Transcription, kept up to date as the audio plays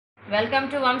Welcome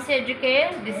to Vamsi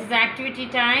Educate. This is activity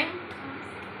time.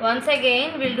 Once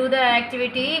again, we'll do the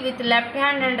activity with left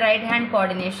hand and right hand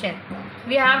coordination.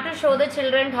 We have to show the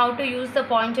children how to use the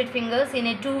pointed fingers in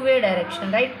a two-way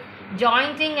direction, right?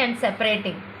 Jointing and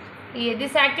separating.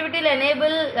 This activity will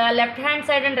enable left hand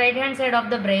side and right hand side of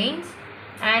the brains,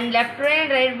 and left brain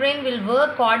and right brain will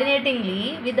work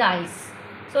coordinatingly with the eyes.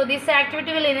 So this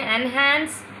activity will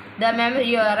enhance the memory,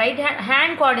 your right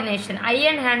hand coordination, eye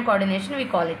and hand coordination we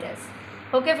call it as.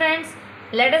 Okay friends,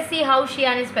 let us see how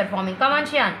Shian is performing. Come on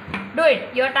Shian, do it.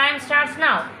 Your time starts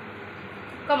now.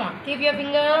 Come on, keep your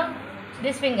finger,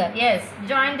 this finger, yes,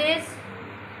 join this,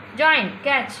 join,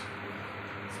 catch,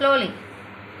 slowly,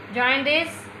 join this,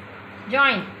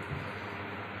 join,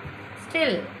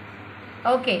 still,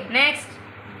 okay, next,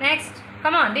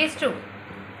 come on, these two,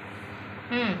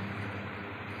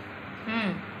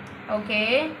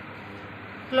 okay,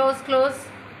 close,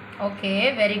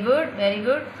 okay, very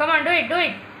good, come on, do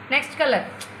it, next color,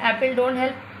 apple, don't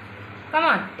help, come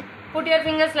on, put your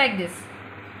fingers like this,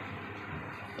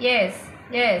 yes,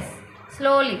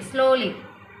 slowly,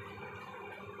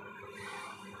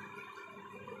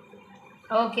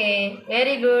 okay,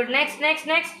 very good, next,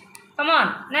 come on,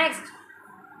 next,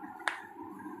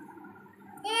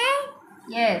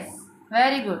 yes,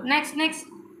 very good, next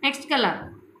color,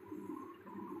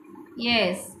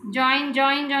 yes, join,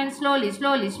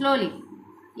 slowly,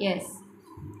 yes,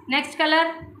 next color,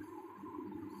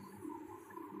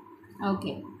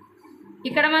 okay.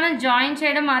 ఇక్కడ మనం join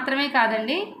చేయడం మాత్రమే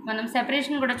కాదండి, మనం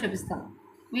separation కూడా చూపిస్తాం.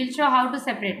 Will show how to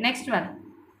separate. Next one,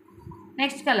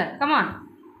 next colour, come on,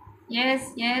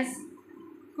 yes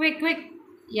quick,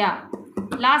 yeah,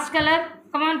 last colour,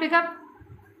 come on, pickup,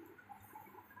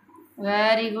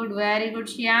 very good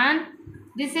Shian.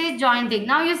 This is jointing.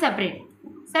 Now you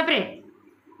separate,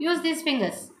 use these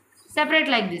fingers, separate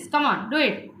like this, come on, do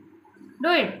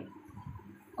it,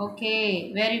 okay,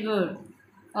 very good,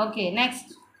 okay, next,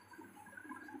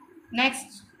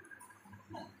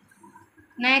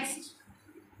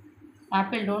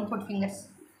 apple, don't put fingers,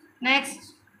 next,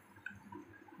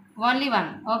 only one,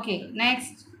 okay,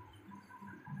 next,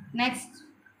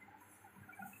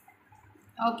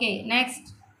 okay, next,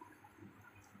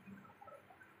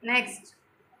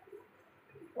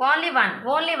 only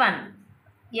one,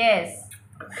 yes,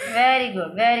 very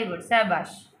good,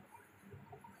 sabash,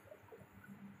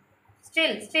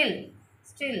 still,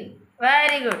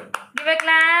 very good, give a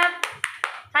clap,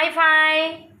 high five,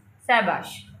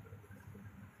 sabash.